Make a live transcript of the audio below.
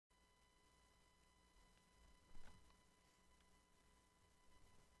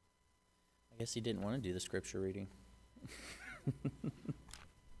Guess he didn't want to do the scripture reading.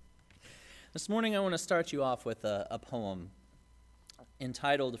 This morning I want to start you off with a poem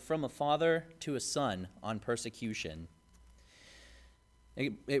entitled From a Father to a Son on Persecution.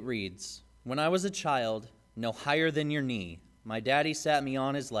 It reads, "When I was a child, no higher than your knee, my daddy sat me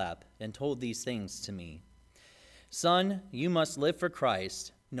on his lap and told these things to me. Son, you must live for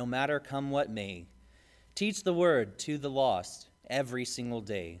Christ, no matter come what may. Teach the word to the lost every single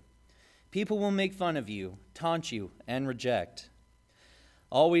day. People will make fun of you, taunt you, and reject.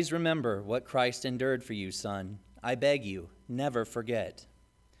 Always remember what Christ endured for you, son. I beg you, never forget.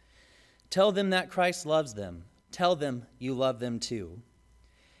 Tell them that Christ loves them. Tell them you love them too.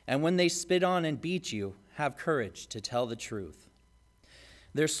 And when they spit on and beat you, have courage to tell the truth.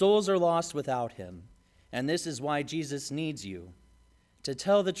 Their souls are lost without him, and this is why Jesus needs you, to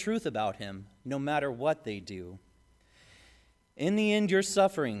tell the truth about him, no matter what they do. In the end, your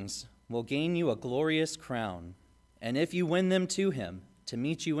sufferings will gain you a glorious crown, and if you win them to him, to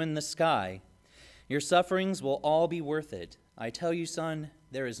meet you in the sky, your sufferings will all be worth it. I tell you, son,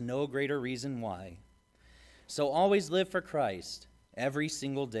 there is no greater reason why. So always live for Christ every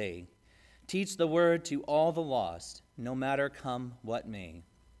single day. Teach the word to all the lost, no matter come what may."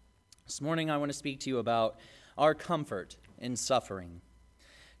 This morning I want to speak to you about our comfort in suffering.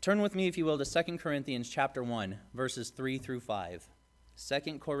 Turn with me, if you will, to 2 Corinthians chapter 1, verses 3 through 5.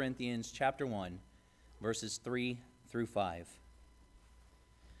 2 Corinthians chapter 1, verses 3 through 5.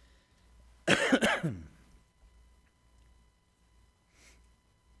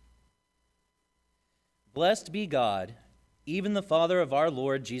 Blessed be God, even the Father of our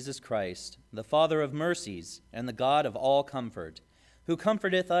Lord Jesus Christ, the Father of mercies and the God of all comfort, who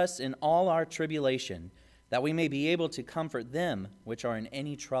comforteth us in all our tribulation, that we may be able to comfort them which are in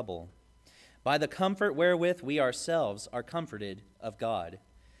any trouble, by the comfort wherewith we ourselves are comforted of God.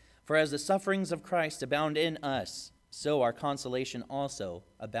 For as the sufferings of Christ abound in us, so our consolation also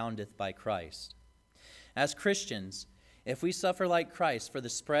aboundeth by Christ. As Christians, if we suffer like Christ for the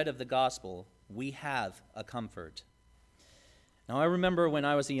spread of the gospel, we have a comfort. Now, I remember when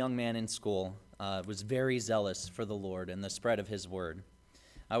I was a young man in school, was very zealous for the Lord and the spread of his word.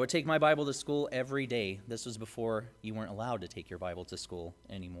 I would take my Bible to school every day. This was before you weren't allowed to take your Bible to school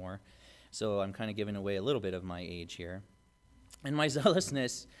anymore. So I'm kind of giving away a little bit of my age here. In my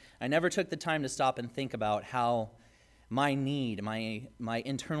zealousness, I never took the time to stop and think about how my need, my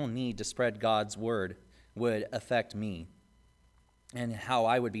internal need to spread God's word would affect me and how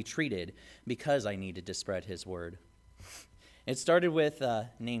I would be treated because I needed to spread his word. It started with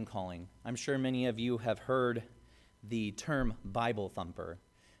name calling. I'm sure many of you have heard the term Bible thumper.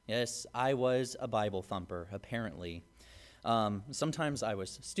 Yes, I was a Bible thumper, apparently. Sometimes I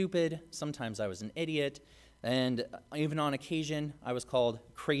was stupid, sometimes I was an idiot, and even on occasion, I was called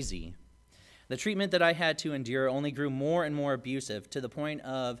crazy. The treatment that I had to endure only grew more and more abusive, to the point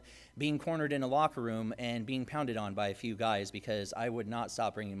of being cornered in a locker room and being pounded on by a few guys because I would not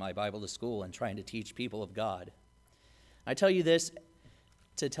stop bringing my Bible to school and trying to teach people of God. I tell you this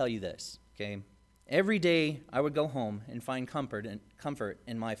to tell you this, okay? Every day I would go home and find comfort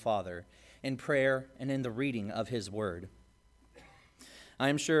in my Father, in prayer and in the reading of his word. I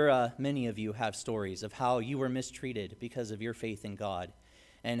am sure many of you have stories of how you were mistreated because of your faith in God,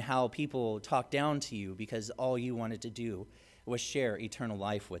 and how people talked down to you because all you wanted to do was share eternal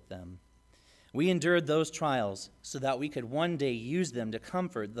life with them. We endured those trials so that we could one day use them to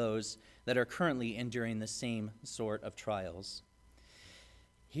comfort those that are currently enduring the same sort of trials.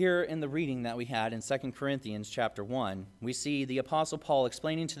 Here in the reading that we had in 2 Corinthians chapter 1, we see the Apostle Paul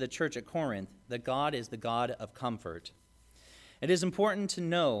explaining to the church at Corinth that God is the God of comfort. It is important to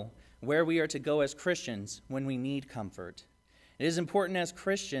know where we are to go as Christians when we need comfort. It is important as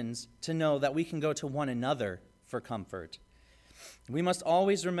Christians to know that we can go to one another for comfort. We must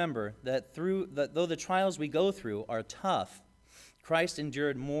always remember that though the trials we go through are tough, Christ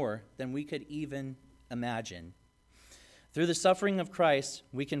endured more than we could even imagine. Through the suffering of Christ,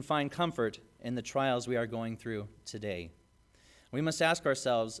 we can find comfort in the trials we are going through today. We must ask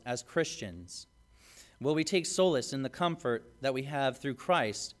ourselves, as Christians, will we take solace in the comfort that we have through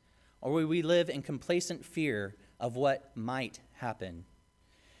Christ, or will we live in complacent fear of what might happen?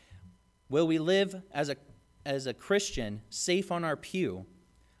 Will we live as a Christian safe on our pew,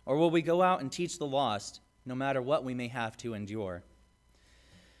 or will we go out and teach the lost no matter what we may have to endure?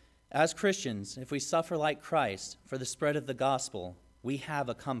 As Christians, if we suffer like Christ for the spread of the gospel, we have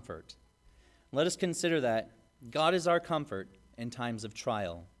a comfort. Let us consider that God is our comfort in times of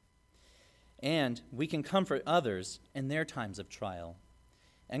trial, and we can comfort others in their times of trial.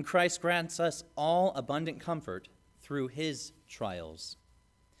 And Christ grants us all abundant comfort through his trials.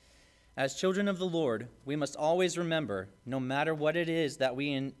 As children of the Lord, we must always remember, no matter what it is that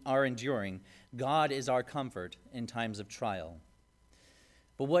we are enduring, God is our comfort in times of trial.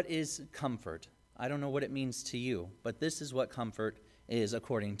 But what is comfort? I don't know what it means to you, but this is what comfort is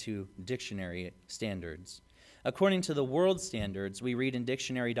according to dictionary standards. According to the world standards, we read in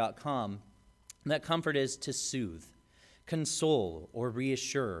dictionary.com that comfort is to soothe, console, or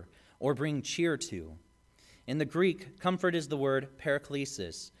reassure, or bring cheer to. In the Greek, comfort is the word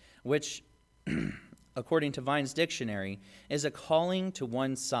paraklesis, which, according to Vine's dictionary, is a calling to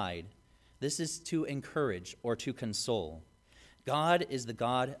one side. This is to encourage or to console. God is the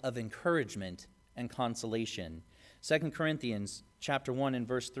God of encouragement and consolation. 2 Corinthians chapter 1 and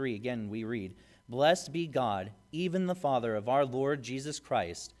verse 3, again we read, "Blessed be God, even the Father of our Lord Jesus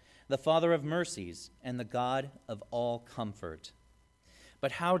Christ, the Father of mercies and the God of all comfort."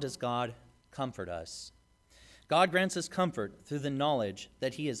 But how does God comfort us? God grants us comfort through the knowledge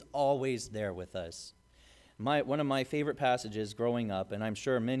that he is always there with us. One of my favorite passages growing up, and I'm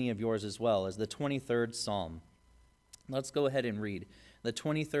sure many of yours as well, is the 23rd Psalm. Let's go ahead and read the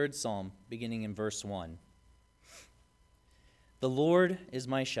 23rd Psalm, beginning in verse 1. "The Lord is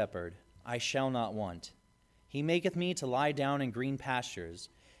my shepherd, I shall not want. He maketh me to lie down in green pastures.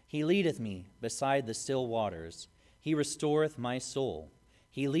 He leadeth me beside the still waters. He restoreth my soul.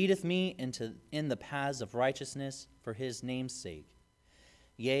 He leadeth me in the paths of righteousness for his name's sake.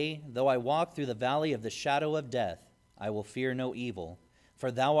 Yea, though I walk through the valley of the shadow of death, I will fear no evil,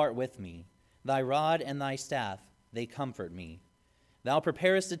 for thou art with me. Thy rod and thy staff, they comfort me. Thou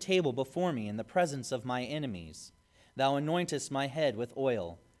preparest a table before me in the presence of my enemies. Thou anointest my head with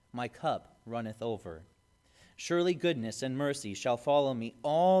oil, my cup runneth over. Surely goodness and mercy shall follow me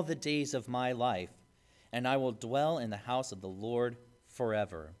all the days of my life, and I will dwell in the house of the Lord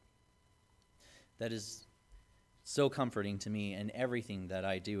forever." That is so comforting to me in everything that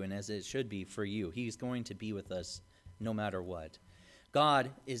I do, and as it should be for you. He's going to be with us no matter what.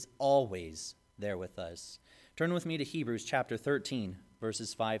 God is always there with us. Turn with me to Hebrews chapter 13,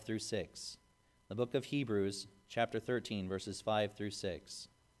 verses 5 through 6. The book of Hebrews, chapter 13, verses 5 through 6.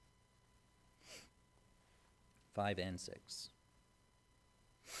 5 and 6.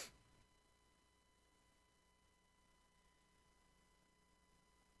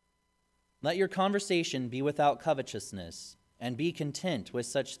 "Let your conversation be without covetousness, and be content with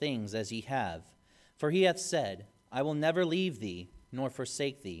such things as ye have. For he hath said, I will never leave thee, nor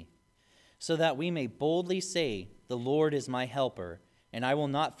forsake thee. So that we may boldly say, The Lord is my helper, and I will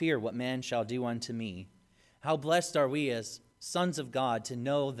not fear what man shall do unto me." How blessed are we as sons of God to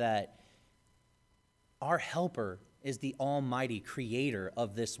know that our helper is the almighty creator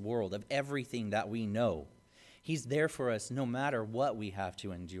of this world, of everything that we know. He's there for us no matter what we have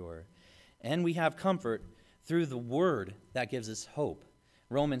to endure. And we have comfort through the word that gives us hope.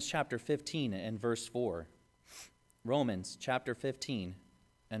 Romans chapter 15 and verse 4. Romans chapter 15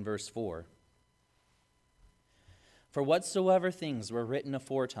 and verse 4. "For whatsoever things were written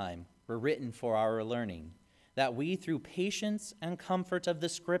aforetime were written for our learning, that we through patience and comfort of the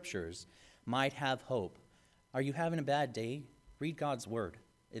Scriptures might have hope." Are you having a bad day? Read God's word.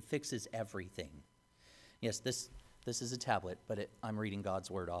 It fixes everything. Yes, this is a tablet, but I'm reading God's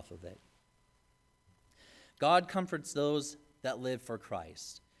word off of it. God comforts those that live for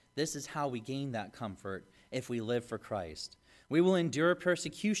Christ. This is how we gain that comfort if we live for Christ. We will endure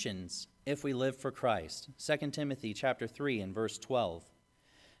persecutions if we live for Christ. 2 Timothy chapter 3 and verse 12.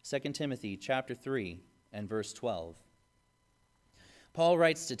 2 Timothy chapter 3 and verse 12. Paul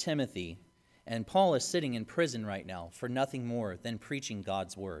writes to Timothy, and Paul is sitting in prison right now for nothing more than preaching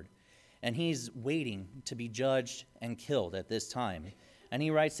God's word. And he's waiting to be judged and killed at this time. And he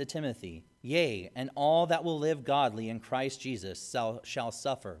writes to Timothy, "Yea, and all that will live godly in Christ Jesus shall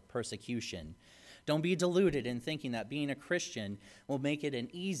suffer persecution." Don't be deluded in thinking that being a Christian will make it an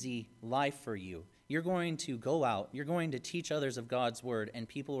easy life for you. You're going to go out, you're going to teach others of God's word, and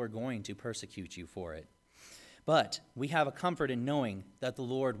people are going to persecute you for it. But we have a comfort in knowing that the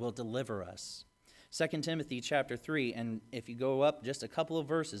Lord will deliver us. 2 Timothy chapter 3, and if you go up just a couple of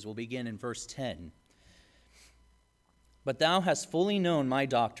verses, we'll begin in verse 10. "But thou hast fully known my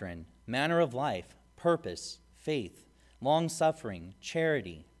doctrine, manner of life, purpose, faith, long-suffering,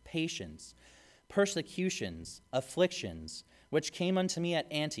 charity, patience, persecutions, afflictions, which came unto me at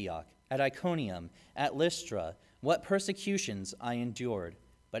Antioch, at Iconium, at Lystra, what persecutions I endured,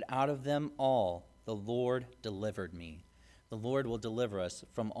 but out of them all the Lord delivered me." The Lord will deliver us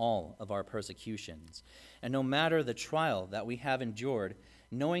from all of our persecutions. And no matter the trial that we have endured,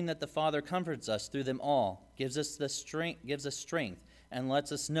 knowing that the Father comforts us through them all, gives us strength, and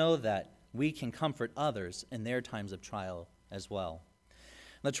lets us know that we can comfort others in their times of trial as well.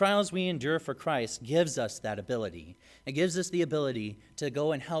 The trials we endure for Christ gives us that ability. It gives us the ability to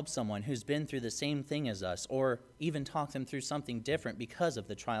go and help someone who's been through the same thing as us, or even talk them through something different because of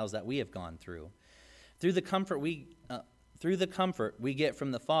the trials that we have gone through. Through the comfort we get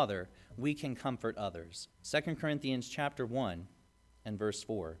from the Father, we can comfort others. 2 Corinthians chapter 1 and verse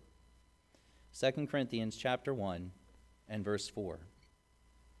 4. 2 Corinthians chapter 1 and verse 4.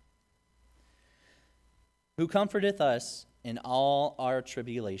 Who comforteth us in all our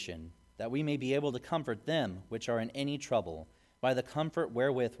tribulation, that we may be able to comfort them which are in any trouble, by the comfort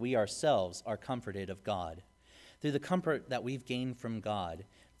wherewith we ourselves are comforted of God. Through the comfort that we've gained from God,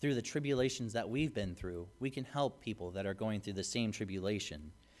 through the tribulations that we've been through, we can help people that are going through the same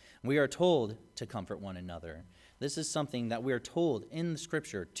tribulation. We are told to comfort one another. This is something that we are told in the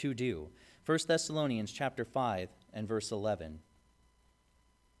Scripture to do. 1 Thessalonians chapter 5 and verse 11.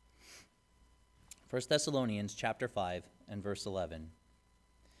 1 Thessalonians chapter 5 and verse 11.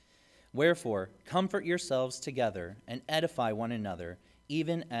 Wherefore, comfort yourselves together and edify one another,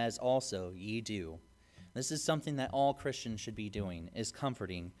 even as also ye do. This is something that all Christians should be doing, is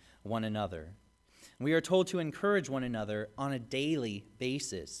comforting one another. We are told to encourage one another on a daily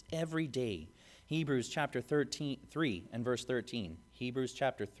basis, every day. Hebrews chapter 3 and verse 13. Hebrews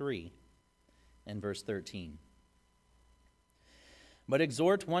chapter 3 and verse 13. But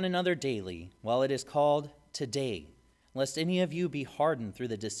exhort one another daily, while it is called today, lest any of you be hardened through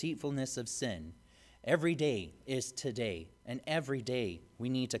the deceitfulness of sin. Every day is today, and every day we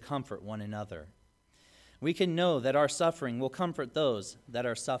need to comfort one another. We can know that our suffering will comfort those that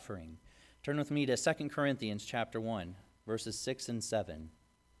are suffering. Turn with me to 2 Corinthians chapter 1, verses 6 and 7.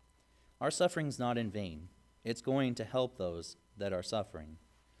 Our suffering's not in vain. It's going to help those that are suffering.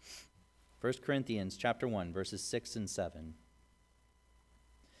 1 Corinthians chapter 1, verses 6 and 7.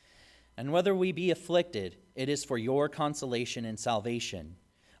 And whether we be afflicted, it is for your consolation and salvation,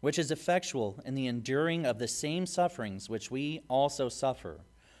 which is effectual in the enduring of the same sufferings which we also suffer.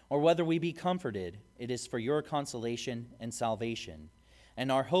 Or whether we be comforted, it is for your consolation and salvation. And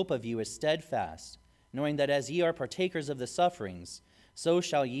our hope of you is steadfast, knowing that as ye are partakers of the sufferings, so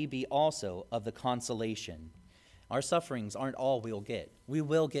shall ye be also of the consolation. Our sufferings aren't all we'll get. We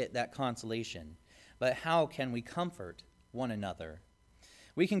will get that consolation. But how can we comfort one another?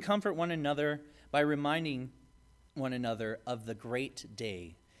 We can comfort one another by reminding one another of the great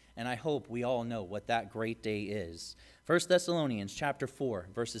day. And I hope we all know what that great day is. 1 Thessalonians chapter 4,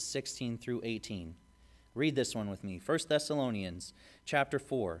 verses 16 through 18. Read this one with me. 1 Thessalonians chapter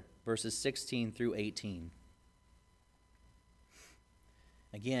 4, verses 16 through 18.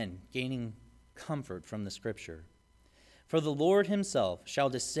 Again, gaining comfort from the Scripture. For the Lord himself shall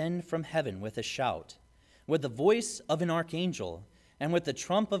descend from heaven with a shout, with the voice of an archangel, and with the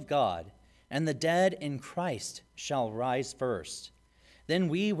trump of God, and the dead in Christ shall rise first. Then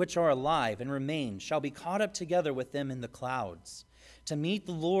we which are alive and remain shall be caught up together with them in the clouds, to meet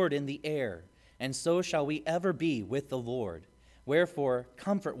the Lord in the air, and so shall we ever be with the Lord. Wherefore,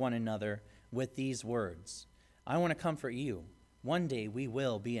 comfort one another with these words. I want to comfort you. One day we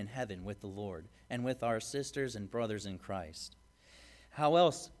will be in heaven with the Lord and with our sisters and brothers in Christ. How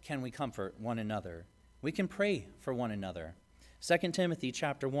else can we comfort one another? We can pray for one another. 2 Timothy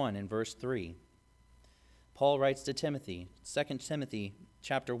chapter 1 and verse 3. Paul writes to Timothy, 2 Timothy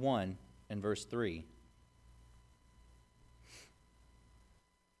chapter 1 and verse 3.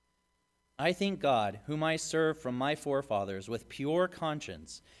 I thank God, whom I serve from my forefathers with pure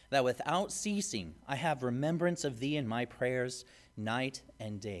conscience, that without ceasing I have remembrance of thee in my prayers night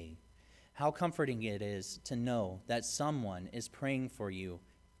and day. How comforting it is to know that someone is praying for you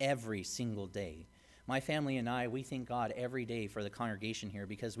every single day. My family and I, we thank God every day for the congregation here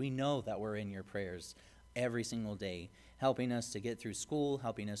because we know that we're in your prayers every single day, helping us to get through school,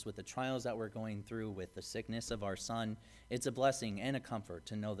 helping us with the trials that we're going through with the sickness of our son. It's a blessing and a comfort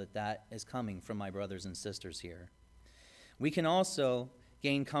to know that that is coming from my brothers and sisters here. We can also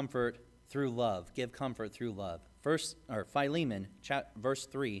gain comfort through love, give comfort through love. Philemon, verse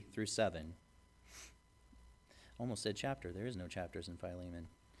 3 through 7. Almost said chapter. There is no chapters in Philemon.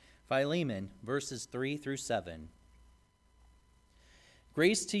 Philemon, verses 3 through 7.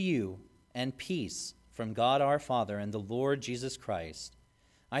 Grace to you and peace from God our Father and the Lord Jesus Christ.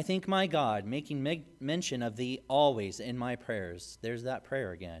 I thank my God, making mention of thee always in my prayers. There's that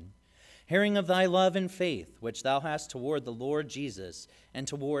prayer again. Hearing of thy love and faith, which thou hast toward the Lord Jesus and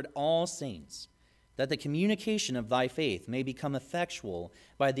toward all saints, that the communication of thy faith may become effectual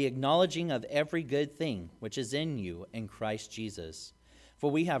by the acknowledging of every good thing which is in you in Christ Jesus. For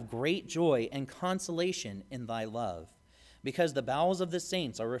we have great joy and consolation in thy love, because the bowels of the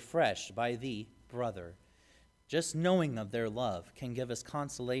saints are refreshed by thee, brother. Just knowing of their love can give us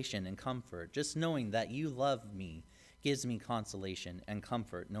consolation and comfort. Just knowing that you love me gives me consolation and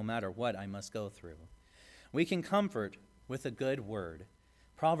comfort no matter what I must go through. We can comfort with a good word.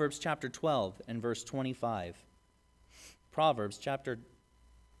 Proverbs chapter 12 and verse 25. Proverbs chapter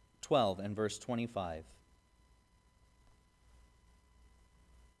 12 and verse 25.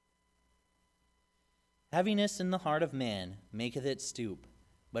 Heaviness in the heart of man maketh it stoop,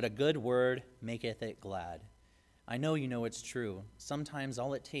 but a good word maketh it glad. I know you know it's true. Sometimes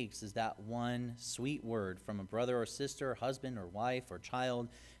all it takes is that one sweet word from a brother or sister, husband or wife or child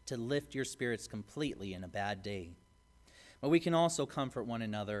to lift your spirits completely in a bad day. But we can also comfort one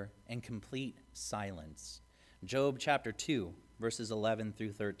another in complete silence. Job chapter 2, verses 11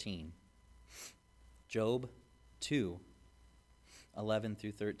 through 13. Job 2, 11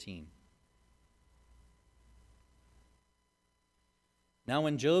 through 13. Now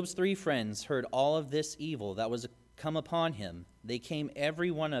when Job's 3 friends heard all of this evil that was come upon him, they came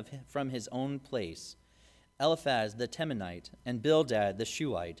every one from his own place, Eliphaz the Temanite, and Bildad the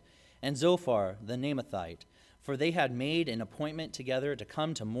Shuhite, and Zophar the Naamathite, for they had made an appointment together to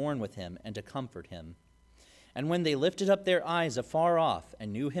come to mourn with him and to comfort him. And when they lifted up their eyes afar off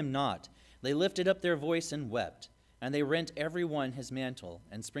and knew him not, they lifted up their voice and wept, and they rent every one his mantle,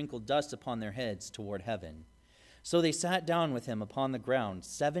 and sprinkled dust upon their heads toward heaven. So they sat down with him upon the ground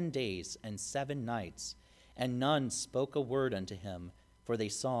 7 days and 7 nights, and none spoke a word unto him, for they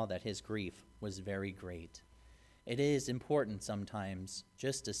saw that his grief was very great. It is important sometimes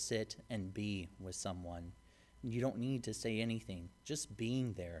just to sit and be with someone. You don't need to say anything. Just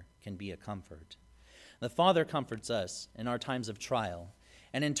being there can be a comfort. The Father comforts us in our times of trial,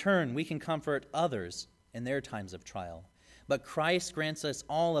 and in turn we can comfort others in their times of trial. But Christ grants us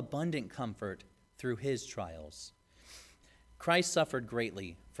all abundant comfort through his trials. Christ suffered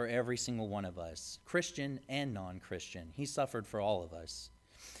greatly for every single one of us, Christian and non-Christian. He suffered for all of us.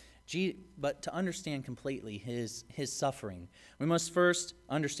 But to understand completely his suffering, we must first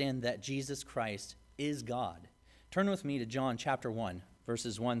understand that Jesus Christ is God. Turn with me to John chapter 1,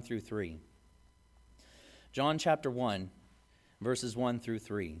 verses 1 through 3. John chapter 1, verses 1 through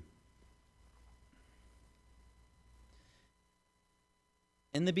 3.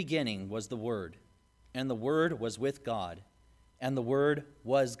 In the beginning was the Word, and the Word was with God, and the Word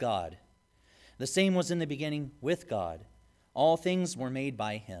was God. The same was in the beginning with God. All things were made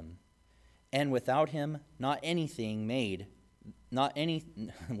by him, and without him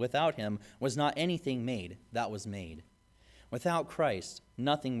without him was not anything made that was made. Without Christ,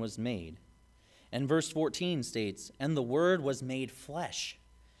 nothing was made. And verse 14 states, And the Word was made flesh,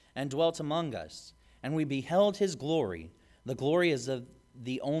 and dwelt among us, and we beheld his glory. The glory is of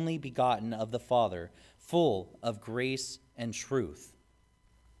the only begotten of the Father, full of grace and truth.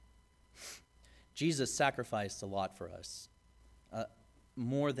 Jesus sacrificed a lot for us,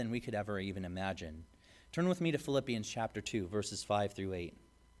 more than we could ever even imagine. Turn with me to Philippians chapter 2, verses 5 through 8.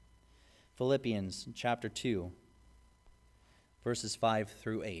 Philippians chapter 2, verses 5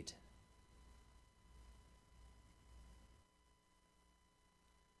 through 8.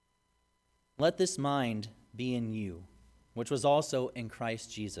 Let this mind be in you, which was also in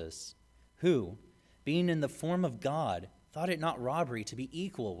Christ Jesus, who, being in the form of God, thought it not robbery to be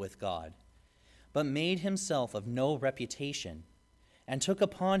equal with God, but made himself of no reputation, and took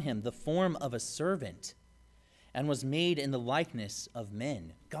upon him the form of a servant, and was made in the likeness of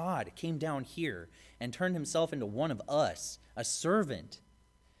men. God came down here and turned himself into one of us, a servant.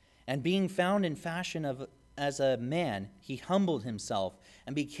 And being found in fashion as a man, he humbled himself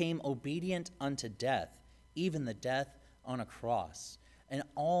and became obedient unto death, even the death on a cross. An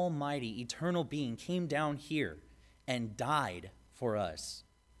almighty, eternal being came down here and died for us.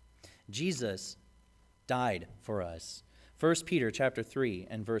 Jesus died for us. 1 Peter chapter 3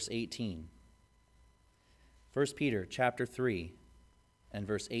 and verse 18. 1 Peter chapter 3 and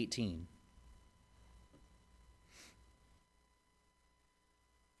verse 18.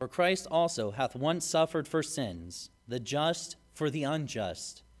 For Christ also hath once suffered for sins, the just for the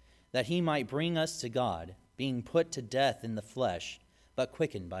unjust, that he might bring us to God, being put to death in the flesh, but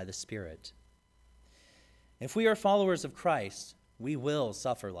quickened by the Spirit. If we are followers of Christ, we will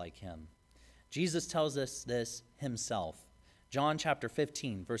suffer like him. Jesus tells us this himself. John chapter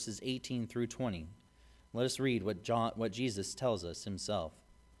 15, verses 18 through 20. Let us read what Jesus tells us himself.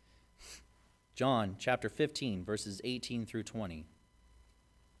 John chapter 15, verses 18 through 20.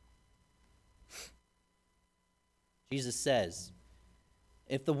 Jesus says,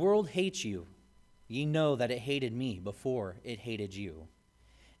 If the world hates you, ye know that it hated me before it hated you.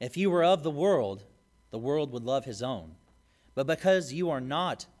 If you were of the world would love his own. But because you are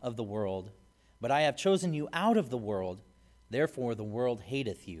not of the world, But I have chosen you out of the world, therefore the world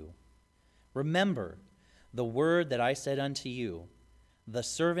hateth you. Remember the word that I said unto you, the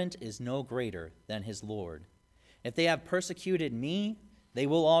servant is no greater than his Lord. If they have persecuted me, they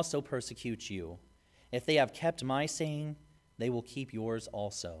will also persecute you. If they have kept my saying, they will keep yours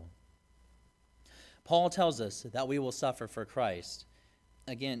also. Paul tells us that we will suffer for Christ.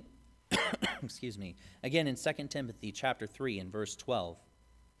 Again, again in 2 Timothy chapter 3 and verse 12.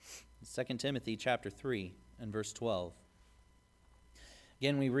 2 Timothy chapter 3 and verse 12.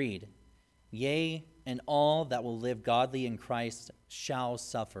 Again we read, Yea, and all that will live godly in Christ shall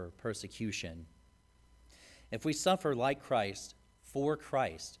suffer persecution. If we suffer like Christ, for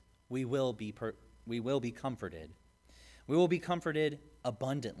Christ, we will be comforted. We will be comforted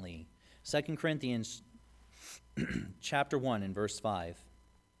abundantly. 2 Corinthians chapter 1 and verse 5.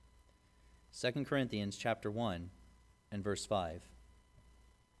 2 Corinthians chapter 1 and verse 5.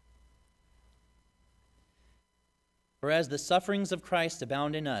 For as the sufferings of Christ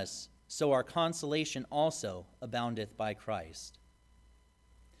abound in us, so our consolation also aboundeth by Christ.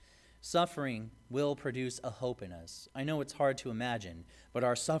 Suffering will produce a hope in us. I know it's hard to imagine, but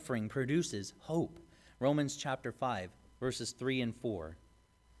our suffering produces hope. Romans chapter 5, verses 3 and 4.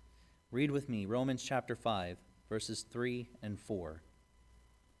 Read with me, Romans chapter 5, verses 3 and 4.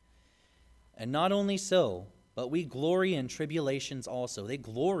 And not only so, but we glory in tribulations also. They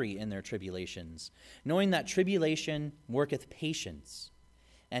glory in their tribulations, knowing that tribulation worketh patience,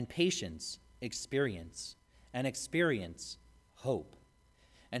 and patience experience, and experience hope.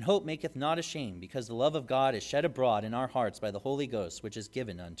 And hope maketh not ashamed, because the love of God is shed abroad in our hearts by the Holy Ghost, which is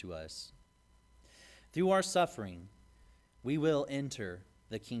given unto us. Through our suffering, we will enter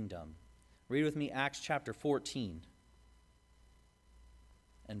the kingdom. Read with me Acts chapter 14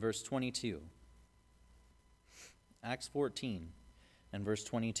 and verse 22. Acts 14 and verse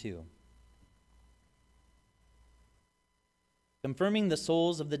 22. Confirming the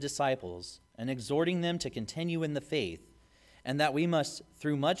souls of the disciples and exhorting them to continue in the faith, and that we must,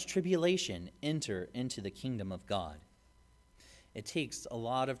 through much tribulation, enter into the kingdom of God. It takes a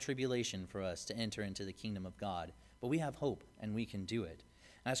lot of tribulation for us to enter into the kingdom of God, but we have hope and we can do it.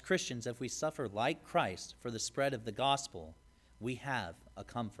 As Christians, if we suffer like Christ for the spread of the gospel, we have a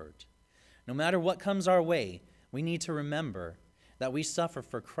comfort. No matter what comes our way, we need to remember that we suffer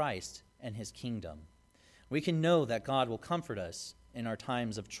for Christ and his kingdom. We can know that God will comfort us in our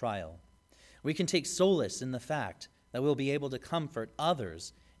times of trial. We can take solace in the fact that we'll be able to comfort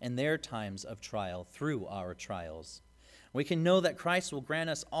others in their times of trial through our trials. We can know that Christ will grant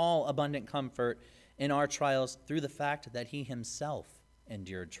us all abundant comfort in our trials through the fact that he himself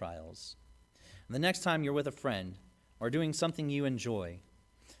endured trials. The next time you're with a friend or doing something you enjoy,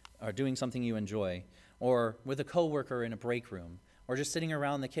 or with a coworker in a break room, or just sitting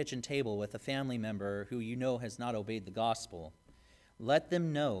around the kitchen table with a family member who you know has not obeyed the gospel, let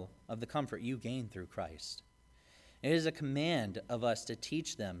them know of the comfort you gain through Christ. It is a command of us to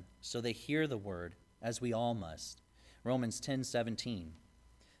teach them so they hear the word, as we all must. Romans 10:17.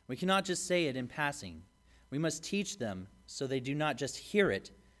 We cannot just say it in passing. We must teach them so they do not just hear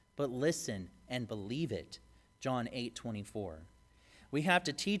it, but listen and believe it. John 8:24. We have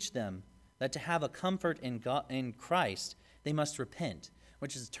to teach them that to have a comfort in God, in Christ, they must repent,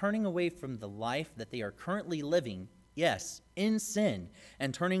 which is turning away from the life that they are currently living, yes, in sin,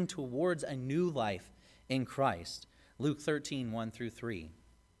 and turning towards a new life in Christ. Luke 13:1-3.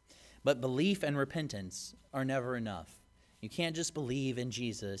 But belief and repentance are never enough. You can't just believe in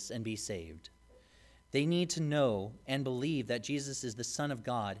Jesus and be saved. They need to know and believe that Jesus is the Son of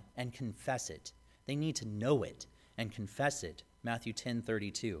God and confess it. They need to know it and confess it. Matthew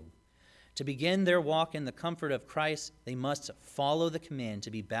 10:32. To begin their walk in the comfort of Christ, they must follow the command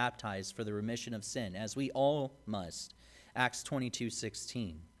to be baptized for the remission of sin, as we all must. Acts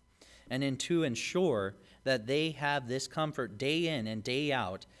 22:16. And to ensure that they have this comfort day in and day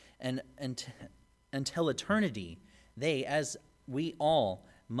out, and until eternity, they, as we all,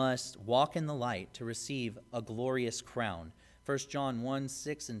 must walk in the light to receive a glorious crown. 1 John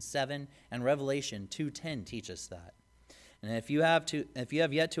 1:6-7 and Revelation 2:10 teach us that. And if you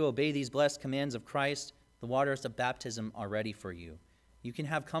have yet to obey these blessed commands of Christ, the waters of baptism are ready for you. You can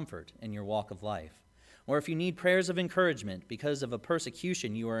have comfort in your walk of life. Or if you need prayers of encouragement because of a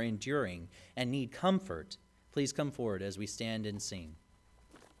persecution you are enduring and need comfort, please come forward as we stand and sing.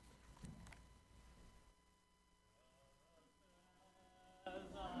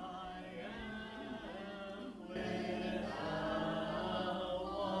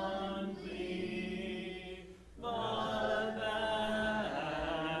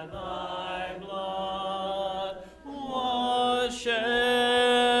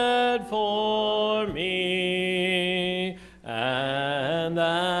 Shed for for me, and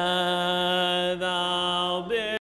that thou